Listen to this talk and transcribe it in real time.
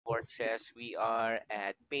It says we are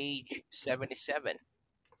at page 77.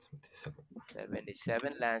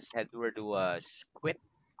 77. Last headword was quit,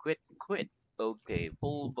 quit, quit. Okay,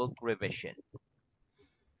 full book revision.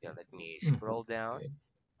 Yeah, let me scroll down. Okay.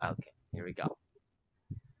 Okay, here we go.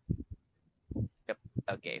 Yep.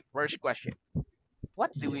 Okay, first question.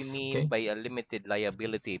 What do we Yes. mean Okay. by a limited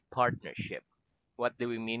liability partnership? What do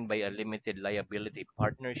we mean by a limited liability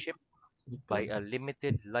partnership? By a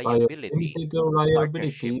limited By a liability limited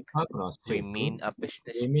partnership, liability we partnership, mean a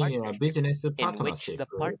business we mean a partnership business in which partnership the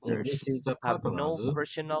in partners which the have partners no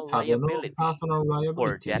personal have no liability personal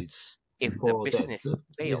for liabilities debts if the for business debts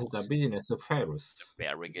if the fails. business fails.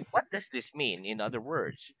 Very good. What does this mean in other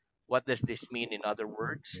words? What does this mean in other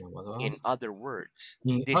words? In other words,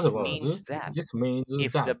 In this other words, means that this means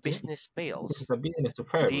if the that business if fails, the business the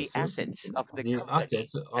fails, assets of the the company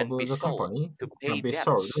assets of can be the sold company to can pay be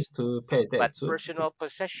sold debts, to pay but debts, personal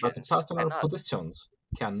but possessions personal cannot. possessions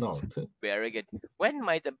cannot. Very good. When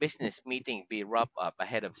might a business meeting be wrapped up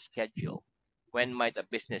ahead of schedule? When might a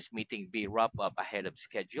business meeting be wrapped up ahead of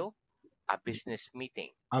schedule? A business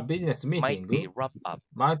meeting A business might be meeting wrapped up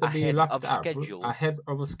might be ahead wrapped of up schedule ahead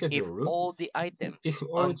of if schedule all the if items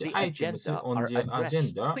all on the the items agenda on are the addressed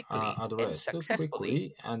agenda are quickly and addressed successfully.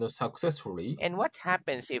 quickly and successfully. And what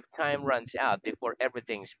happens if time runs out before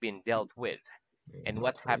everything's been dealt with? And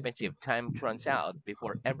what happens if time runs out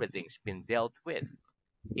before everything's been dealt with?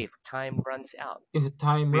 If time runs out If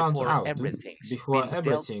time runs before out everything's before been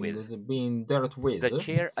dealt everything with, is being dealt with, the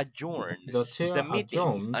chair the adjourns the chair meeting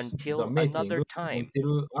adjourns the until meeting another time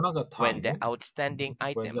until another when the time outstanding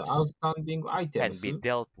when the items outstanding can items be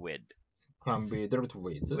dealt with. can be dealt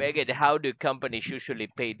with. Very good. How do companies usually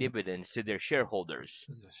pay dividends to their shareholders?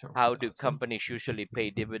 The How do shareholders. companies usually pay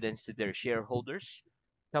dividends to their shareholders?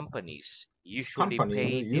 Companies usually Companies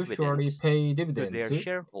pay usually dividends pay to dividends their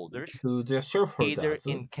shareholders to their either shareholders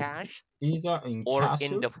in cash either in or cash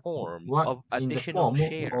in the form or of in the additional form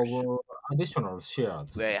shares. of additional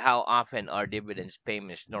shares. Well, how often are dividends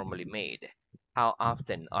payments normally made? How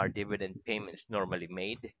often are dividend payments normally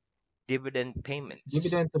made? Dividend payments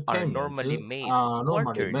Dividend are payments normally made are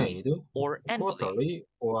normally quarterly made or annually. quarterly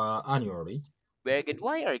or annually. Very good.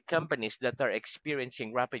 Why are companies that are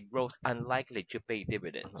experiencing rapid growth unlikely to pay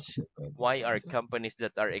dividends? Why are companies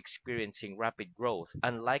that are experiencing rapid growth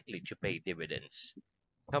unlikely to pay dividends?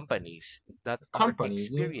 Companies that are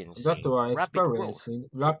Companies that experiencing are rapid growth experiencing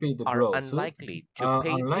rapid are growth unlikely to are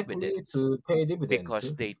pay unlikely dividends to pay dividends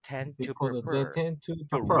because they tend to because they prefer tend to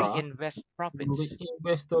to prefer reinvest to profits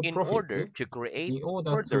reinvest in profits order to create in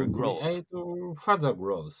order further to growth. create further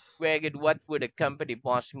growth. Very good. What would a company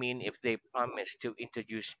boss mean if they promise to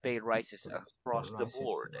introduce pay rises across the Rises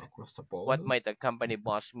board? across the board. What might a company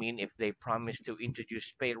boss mean if they promise to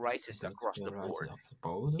introduce pay rises There's across pay the rises board? across the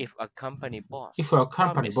board. If a company If boss a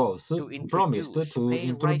company promised boss to promised introduce to pay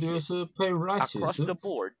introduce rises pay rises across the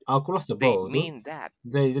board, across the they board, mean that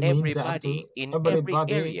they mean that everybody in every everybody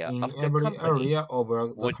area in of the every company area of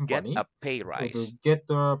the would get company a pay would rise. get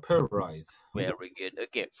a pay rise. Very good.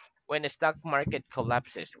 Okay. When the stock market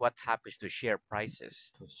collapses, what happens to share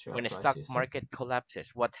prices? To share When the stock prices. market collapses,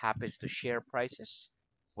 what happens to share prices?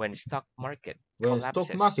 When stock market When stock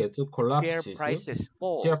collapses, market share collapses, prices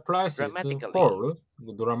share fall prices dramatically. fall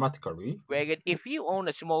dramatically. Very good. If you own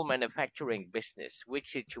a small manufacturing business,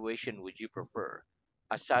 which situation would you prefer?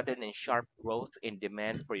 A sudden and sharp growth in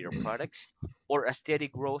demand for your products or a steady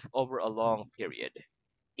growth over a long period?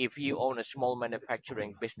 If you own a small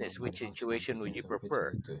manufacturing Small business, which manufacturing situation would you business, which is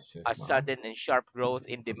prefer? to A tomorrow. sudden and sharp growth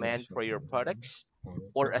in demand for your products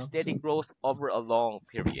or a Product. steady growth over a long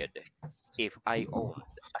period? If I owned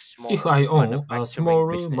a If small I own a manufacturing small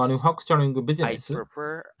business, manufacturing I'd business,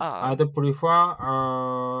 prefer I'd prefer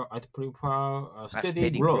a a steady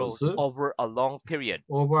steady growth growth over a long period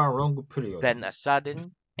over a long period than a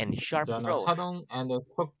sudden and sharp than a growth sudden and a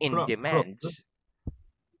quick in growth demands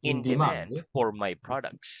in in demand demand for my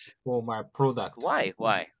products. for my product. Why?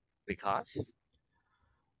 Why? Because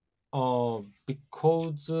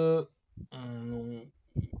Because um,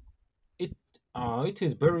 it it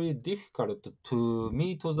is very difficult to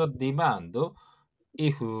meet the demand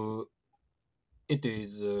if it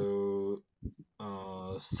is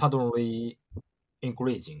suddenly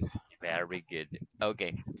increasing. very good.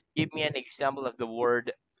 Okay. Give me an example of the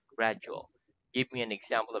word gradual. Give me an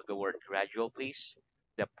example of the word gradual, please.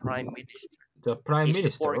 The Prime Minister The Prime is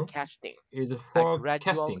Minister forecasting is a gradual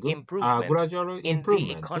forecasting a improvement gradual in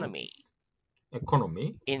the improvement economy.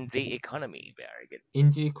 economy In the economy. Very good. in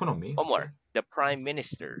the economy. One Okay. more. The Prime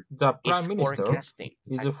Minister The is Prime Minister forecasting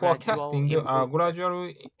is a gradual forecasting a improvement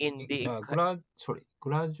gradual in the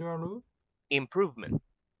gradual improvement.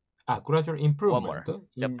 gradual One improvement more.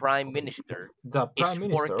 The in Prime okay. Minister The is prime minister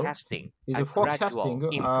forecasting is a forecasting gradual a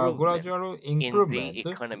improvement gradual in the improvement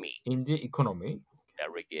economy. in the economy.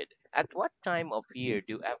 Very good. At what time of year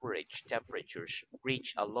do average temperatures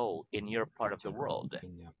reach a low in your part of Reach the a low world?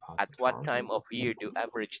 in the part At of the what world. time of year do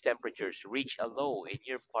average temperatures reach a low in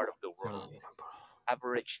your part of the world?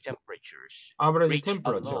 Average temperatures Average reach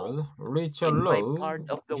a temperatures low reach a in my low part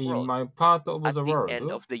of the in world my part of at the the end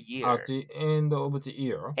world of the at year. the end of the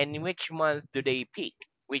year. And which month do they peak?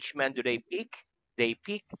 Which month do they peak? They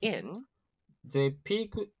peak in. They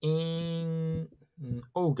peak in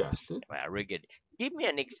August. Very good. Give me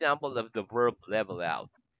an example of the verb level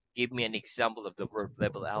out. Give me an example of the verb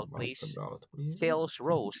level The out, verb please. about please. Sales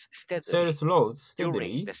rose steadily Sales rose during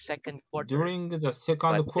steadily the second quarter, during the second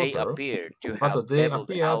but they quarter, appear to have but they leveled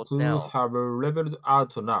appear out to now. have leveled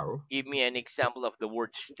out now. Give me an example of the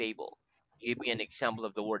word stable. Give me an example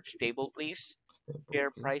of the word stable, please. Stable, Share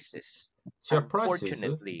please. prices Share prices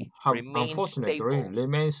unfortunately have remained unfortunately stable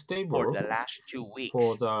remained for stable the last two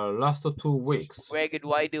for weeks. the last 2 weeks. Where good,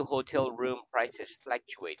 why do hotel room prices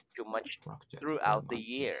fluctuate too much Fluctuate too throughout the much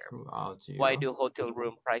year? throughout the Why year. do hotel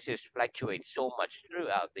room prices fluctuate so much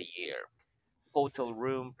throughout the year? Hotel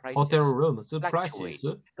room Hotel prices rooms fluctuate prices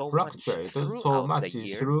so much fluctuate so throughout the much year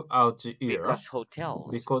throughout the year because hotels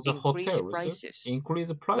because increase hotels prices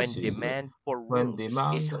increase when prices demand for when rooms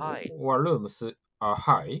is demand high for rooms are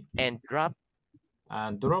high and drop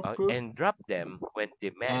and drop and drop them when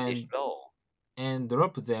demand is and low.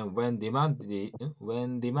 drop them when demand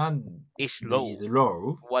Is is low.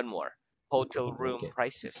 low. One more. Hotel room Okay.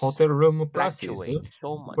 prices Hotel room prices fluctuate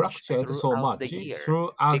so much fluctuate so throughout the much year throughout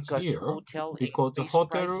the because year hotel because the increase hotel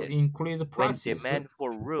prices increase when prices demand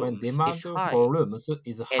for when rooms is demand high for rooms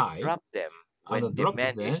is and high drop them when and drop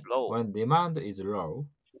demand is them low. when demand is low.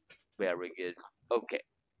 Very good. Okay.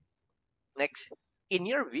 Next. In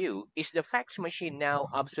your view, is the fax machine now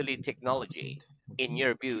obsolete technology? In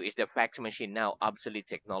your view, is the fax machine now obsolete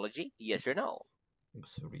technology? Yes or no?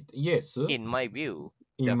 Obsolete. Yes, In my view,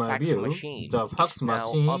 in the my fax view, machine the is fax now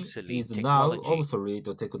machine obsolete is now technology.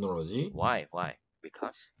 obsolete technology. Why? Why?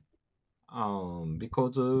 Because.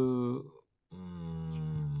 Because um,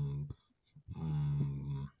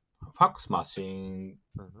 um, fax machine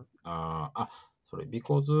Mhm. sorry,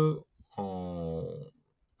 because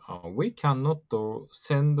we cannot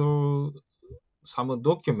send some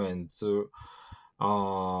documents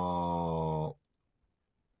all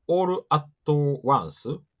at once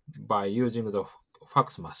by using the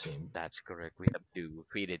fax machine. That's correct. We have to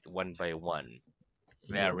feed it one by one.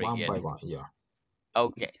 Yeah, Very one good. by one. Yeah,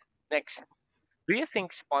 Okay. Next. Do you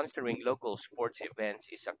think sponsoring local sports events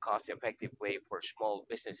is a cost effective way for small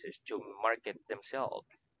businesses to market themselves?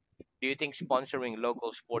 Do you think sponsoring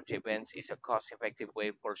local sports events is a cost effective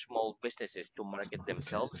way for small businesses to market small businesses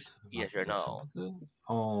themselves? to Yes market or no? themselves.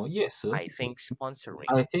 Yes, I think sponsoring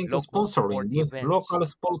I think local sport sponsoring events local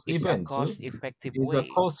sports is a events cost effective is a way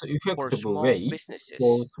for cost-effective small way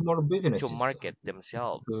for businesses small to businesses market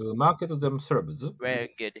themselves. to market themselves.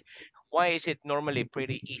 Very good. Why is it normally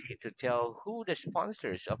pretty easy to tell who the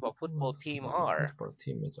sponsors of a football What team about the are? football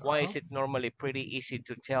teams Why are? is it normally pretty easy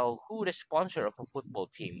to tell who the sponsor of a football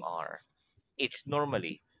team are? It's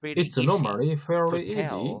normally pretty It's easy normally to fairly easy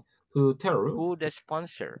tell to tell who the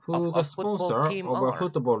sponsor of who a the football sponsor team of a are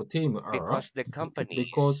football team are because the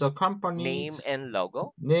because the company's name company's and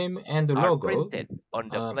logo name and are logo printed on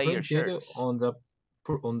the are player printed shirts. on the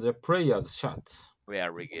player's shirts.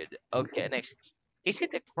 Very good. Okay, next. Is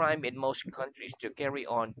it a crime in most countries to carry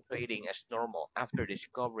on trading as normal after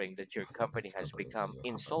discovering that your After company has discovering that become your company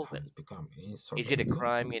insolvent? has become Is it a insolvent,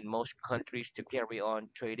 crime in most countries to carry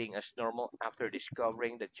on trading as normal after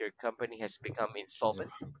discovering that your company has become they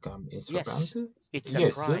insolvent? have become Yes, insolvent. it's a Yes,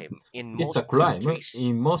 crime in it's a most crime countries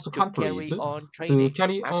in most to countries carry on to trading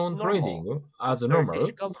carry as on normal trading as after normal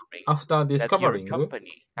discovering after that your discovering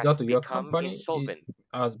company has that your become company insolvent.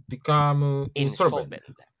 has become insolvent. Insolvent.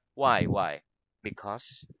 Why? Why?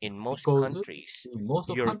 Because in most Because countries, in most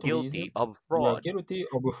you're countries guilty of you are fraud guilty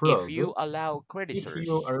of if fraud you allow if you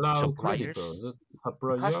creditors, allow suppliers, creditors,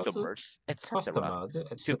 suppliers, customers, etc. customers,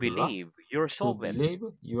 to etc. believe you're to solvent believe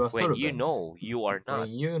you are when you solvent know you are when not.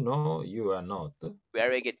 you know you are not.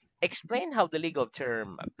 Very good. Explain how the legal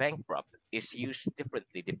term bankrupt is used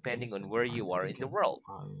differently depending on where you are in the world.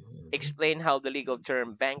 Explain how the legal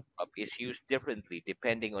term bankrupt is used differently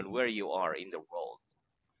depending on where you are in the world.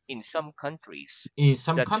 In some countries, In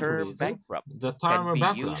some the term countries, bankrupt the can term be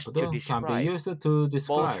bankrupt used to can be describe used to both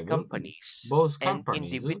describe companies both and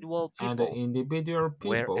companies individual and people, individual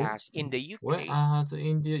people, whereas in the UK whereas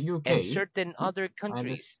in the and UK certain other and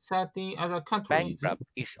countries, certain other countries, bankrupt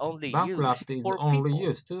is only used bankrupt is for only people.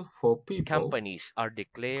 used for people. Companies are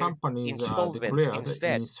declared Companies are insolvent declared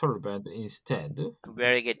instead. insolvent instead.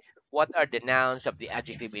 Very good. What are the nouns of the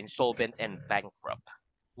adjective insolvent and bankrupt?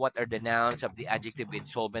 What are the nouns of the adjective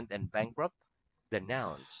insolvent and bankrupt? The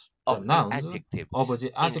nouns The of the nouns of adjectives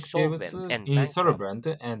the adjectives insolvent and bankrupt insolvent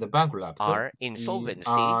and bankrupt are insolvency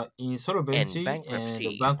are and insolvency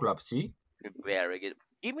and bankruptcy. bankruptcy. Very good.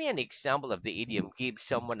 Give me an example of the idiom give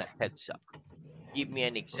someone a heads up. Give me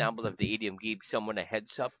an example of the idiom give someone a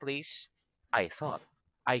heads up, please. I thought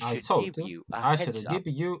I I should thought give you a I heads should up give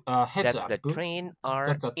you a heads that up the train are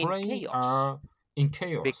that the in train chaos are in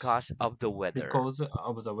chaos because of the weather. because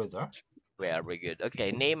of the weather. Very good.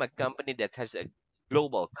 Okay, name a company that has a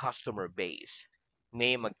global customer base.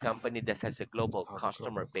 Name a company that has a global Has a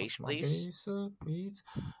customer global base, customer please. base, please.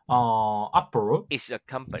 Apple Is a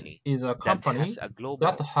company is a that has company a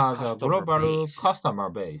that global has a customer global base. customer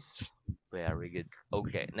base. Very good.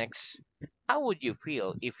 Okay, next. How would you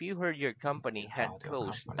feel if you heard your company had How the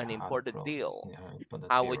closed company an had important closed deal? in the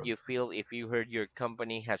How would deal. you feel if you heard your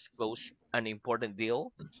company has closed an important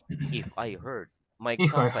deal? If I heard my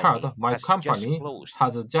If I heard company my has just company closed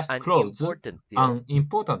has just an closed important deal, an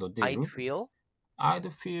important I'd deal, feel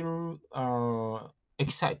I'd feel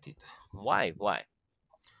excited. why? Why?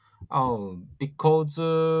 Because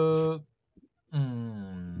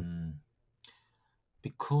mm,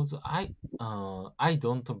 because I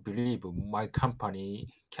don't believe my company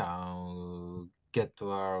can get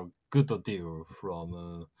a good deal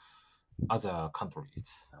from other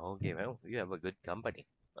countries. Okay, well, you have a good company.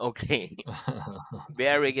 Okay,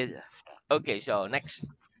 very good. Okay, so next.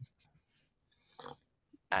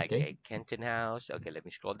 Okay, Okay, Kenton House. Okay, let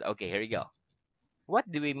me scroll. Okay, here you go. What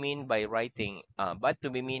do we mean by writing? What do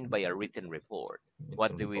we mean by a written report?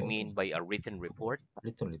 What written do we report, mean by a written report?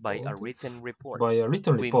 written By a report. written report, By a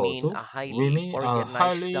written we report, mean a we highly mean a organized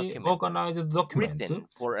highly document organized document written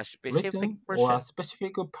for a specific written or a person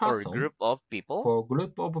specific or person group of people for a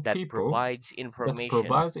group of that people provides that information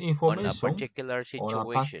provides on a information particular on a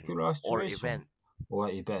situation particular or situation event. or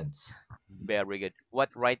events. Very good.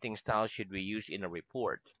 What writing style should we use in a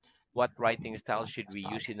report? What writing style What should we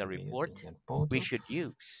style use in a should we use report? in the report? We should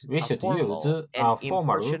use We a should use formal and a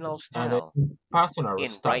formal impersonal and a style personal in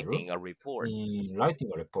style writing a report. in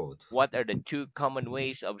writing a report. What are the two common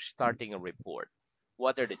ways of starting a report?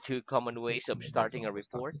 What are the two common ways of Common ways starting a of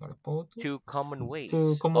report? starting a report. Two common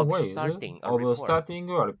Two ways common of ways starting a of report starting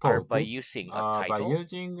a are report by using a by title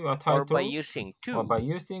using a or by title using or by to,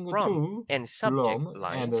 using from, to, and subject from,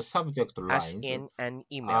 and lines subject as lines in an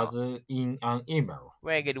email. as in an email.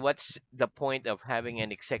 Very good. What's the point of having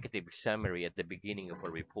an executive summary at the beginning of a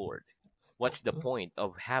report? What's the Report. point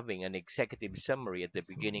of having an executive summary at the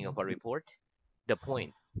beginning of a report? The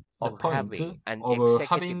point The of point having an of executive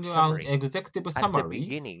having an summary executive at the summary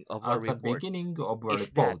beginning of a at the report beginning of a is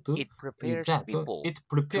that report it is prepares that people it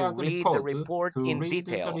to prepares the read the report report to in read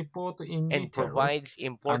the detail report in and detail provides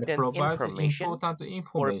and important provides information important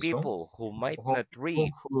for information people who might for not people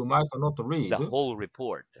read who might not read the whole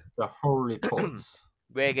report. the whole report.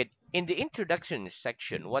 Very good. In the introduction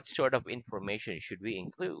section, what sort of information should we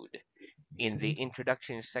include? In the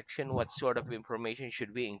introduction section, what sort of information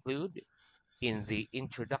should we include? In the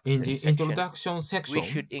In introduction the section, introduction we section,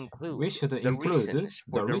 should we include should the include reasons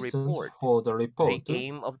for the the reasons report, for the the report,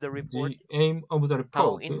 aim of the report, the aim of the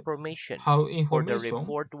how report, information how for the information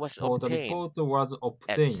report was for the obtained, report was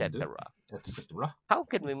obtained, etc. etc. How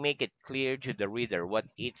can we make it clear to the reader what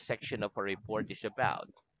each section of a report is about?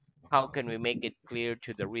 How can we make it clear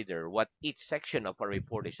to the reader what each section of a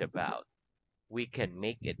report is about? We can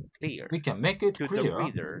make it clear We can make it to the clear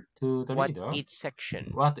reader to the what reader each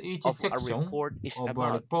section what each of a section report is of a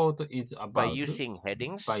about report is by about using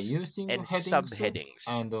by headings using and headings subheadings.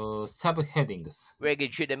 and subheadings. Where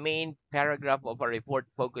should the main paragraph of a report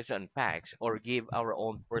focus on facts or give our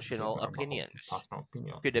own Give personal our own opinions? personal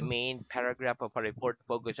Should opinions. the main paragraph of a report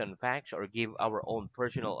focus on facts or give our own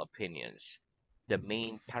personal opinions? The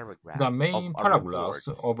main paragraph The of main a report paragraphs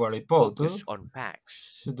of a report focus on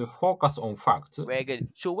facts. should focus on facts. Very good.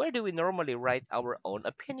 So where do we normally write our own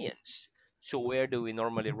opinions? So where do we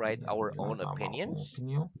normally write our own Write our own opinions?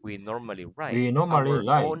 opinion. We normally write We normally our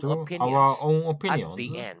write own our opinions own at opinions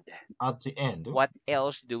the end. at the end. What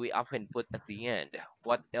else do we often put at the end?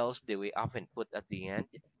 What else do we often put at the end?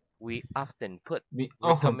 We often put We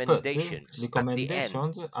often put recommendations at the end.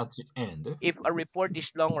 recommendations at the end. If a report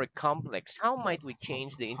is long or complex, how might we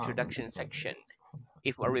change the How much introduction time? section?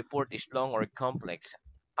 If a report is long or complex,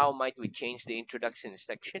 how might we change the introduction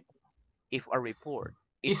section? If a report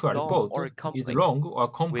is If a long report or is complex, long or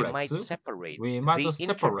we complex, might separate we might the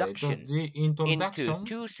separate introduction the into introduction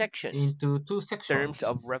two sections: into two terms sections.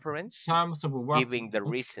 of reference, Terms of work, giving the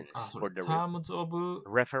reasons sorry, for the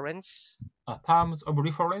reference, terms of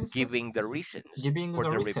reference, giving the reasons giving for the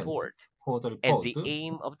the reasons report, for the and report, the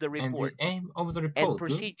aim of the and the report, aim of the and report,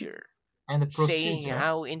 procedure, and the saying procedure,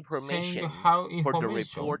 how saying information how for the information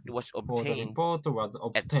report was for the obtained, report was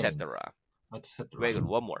obtained, etc. Very etc. good.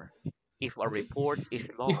 One more. If a report is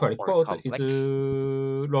If a long or report is complex,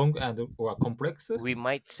 long and or complex, we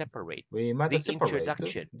might separate we might the separate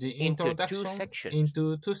introduction the into two introduction sections: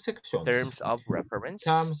 into two sections. terms of reference,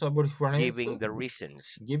 Terms of reference, giving the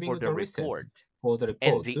reasons giving for the the reasons report, for the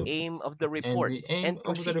and report, the aim of the and report, the aim and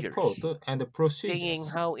of the report procedures, and the saying procedures,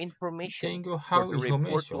 how information saying for how the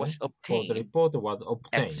report was information for the obtained, report was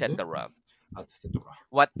obtained, etc. etc.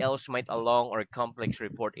 What else might a long or complex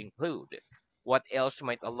report include? What else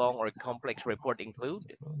might a long or complex report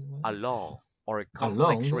include? A long or A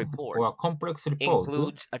complex long report or complex report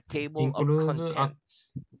includes a table of includes a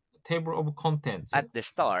contents table of contents at the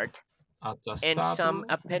start at the and start some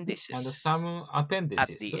and appendices some at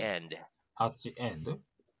appendices the end. at the end.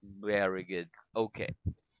 Very good. Okay.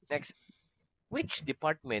 Next, which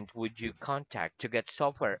department would you contact to get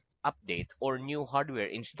software update or new hardware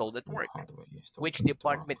installed at New work? hardware installed Which at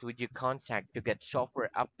work. department would you contact to get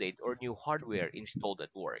software update or new hardware installed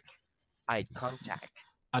at work? I'd contact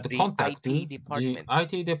And the contact IT the department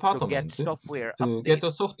IT to get department software to get update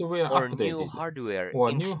the software or new updated hardware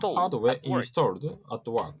or new installed hardware at work. installed at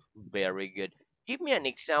work. Very good. Give me an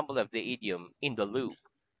example of the idiom in the loop.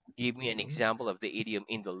 Give me an example of the idiom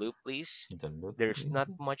in the loop, please. In the loop, There's please. not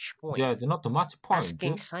much point There's not much point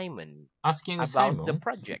asking Simon asking about the Simon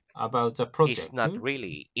project. about the He's project. not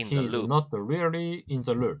really in the He's loop. not really in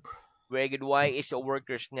the loop. Very good. Why is a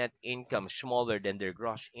worker's net income smaller than their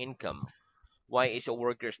gross income? Why is a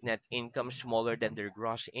worker's net income smaller than their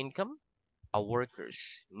gross income? A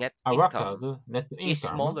worker's net A worker's income net is income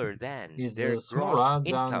smaller than is their gross smaller than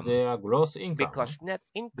income their gross income because net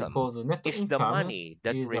income because net is the income money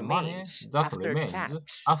that is the money remains that after remains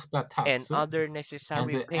tax after and tax other and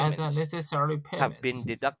necessary other payments necessary have been payments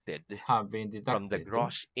deducted have been from the deducted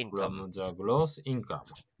gross income. from the gross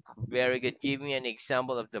income. Very good. Give me an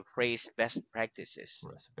example of the phrase best practices.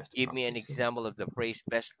 Where's best Give me an practices? example of the phrase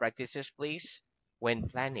best practices, please. When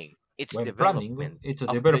planning its When planning development its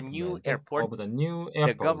of the new development airport, of the new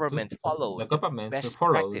the airport, government the followed government best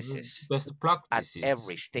follows practices best at practices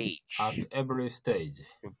every stage. at every stage.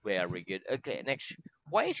 Very good. Okay, next.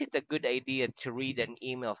 Why is it a good idea to read an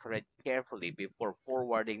email thread carefully before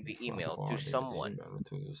forwarding the For email to forwarding the someone? email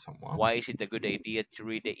to someone. Why is it a good idea to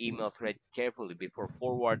read the email thread carefully before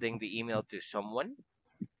forwarding the email to someone?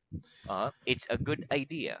 It's a good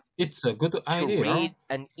idea It's a good to idea read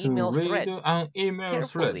an to email read thread an email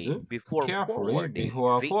carefully thread before carefully forwarding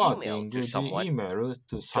before the email forwarding to the someone email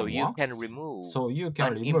to so you someone can remove so you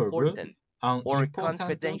can remove unimportant or unimportant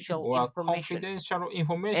confidential or information confidential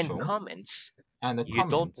and information comments and you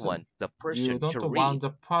don't comments want the you person to don't want read. the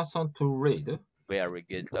person to read. Very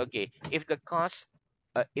good. Okay,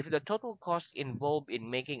 if the total cost involved in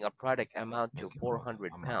making a product amount to Make a product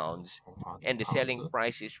 400 amount to pounds 400 and the pounds. selling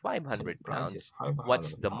price is Selling 500 price is pounds,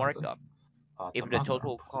 what's 500 the pounds. markup? That's a If the markup.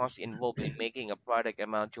 total cost involved in making a product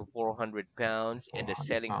amount to 400 pounds and the 400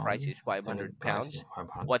 selling pounds. price is Selling 500 price is pounds,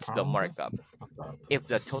 500 what's the pounds. markup? Markup. If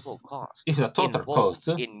the total cost If the total involved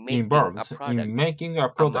cost in making a involves product in making a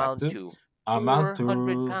product amount to amount 400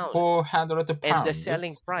 to pounds 400 and the pounds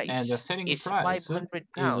selling and the price selling is price 500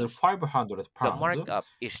 is pounds, 500 the pounds, markup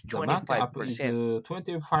is the markup is 25%.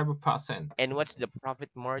 25%. And what's the profit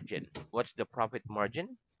margin? What's the profit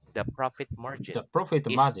margin? The profit The margin profit is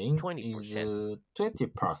margin is 20%.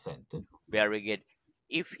 20%. Very good.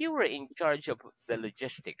 If you were in charge of the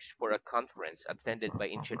logistics for a conference attended by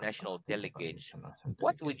international delegates, International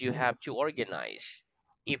what would you delegate. have to organize?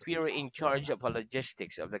 If you were in charge of the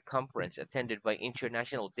logistics of the conference attended by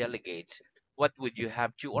international delegates, what would you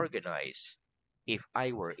have to organize? If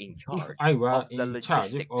I were in If charge I were of the in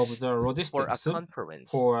charge of logistics the for a logistics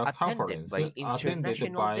conference for a attended conference by attended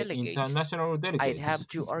international by delegates, international I'd delegates, have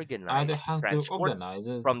to I'd organize have to transport organize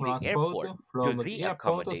from the transport airport to from the the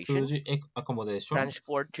airport to accommodation, the accommodation,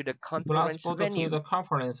 transport to the conference transport to venue, the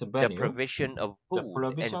conference the venue, provision of the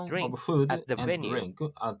food and provision drink of food at the and venue, drink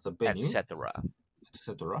at the venue, etc.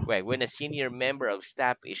 etc. Right. When a senior member of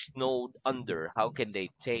staff is snowed under, how can they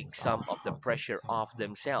take some of the How they pressure off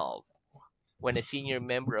themselves? When a senior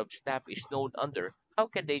member of staff is snowed under, how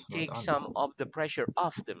can they it's not take under. some of the pressure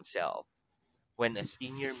off themselves? When a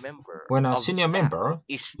senior member When a of senior staff member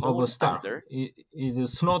is of snowed staff under,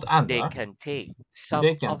 is snowed they under, can take some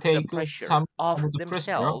they can of the take pressure some off of the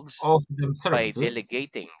pressure themselves off by themselves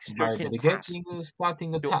delegating by certain tasks delegating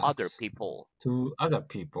starting to other tasks people. to other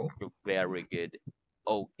people. Very good.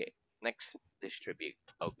 Okay. Next, distribute.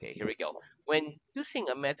 Okay, here we go. When using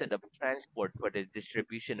a method of transport for the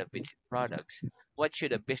distribution of its products, what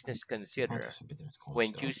should a business consider?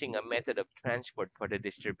 When choosing a method of transport for the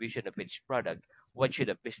distribution of its product, what should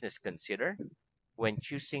a business consider? When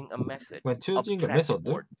choosing a method When of choosing a method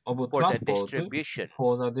transport of for the transport distribution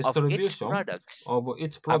for the of its distribution products, of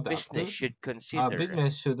its a product, business should a consider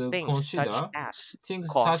business should things such consider as things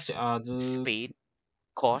such cost, as speed,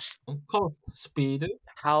 cost, cost, speed,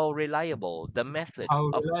 how reliable the method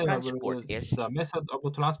how of transport reliable is, the method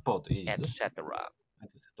of transport is, etc.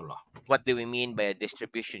 etc. What do we mean by a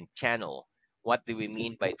distribution channel? What do we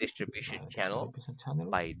mean by distribution channel? Distribution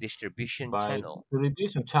channel. By distribution By channel,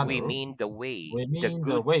 distribution we channel, mean the way we the mean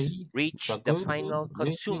the goods way reach the the good final reaches the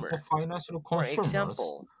consumer. financial For consumers.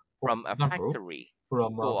 example, For from a example, factory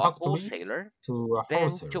from to a a factory wholesaler, to a then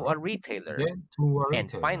to wholesaler, a retailer, then to a and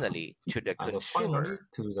retailer, finally to the and finally consumer.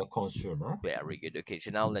 to the consumer. Very good. Okay,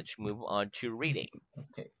 so now let's move on to reading.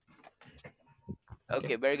 Okay, okay.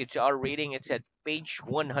 Okay, very good. So our reading, it's at page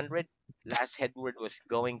 100. Last headword was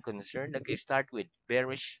going concern. Okay, start with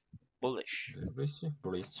bearish, bullish. Bearish,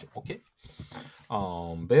 bullish. Okay.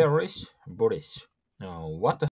 Bearish, bullish. What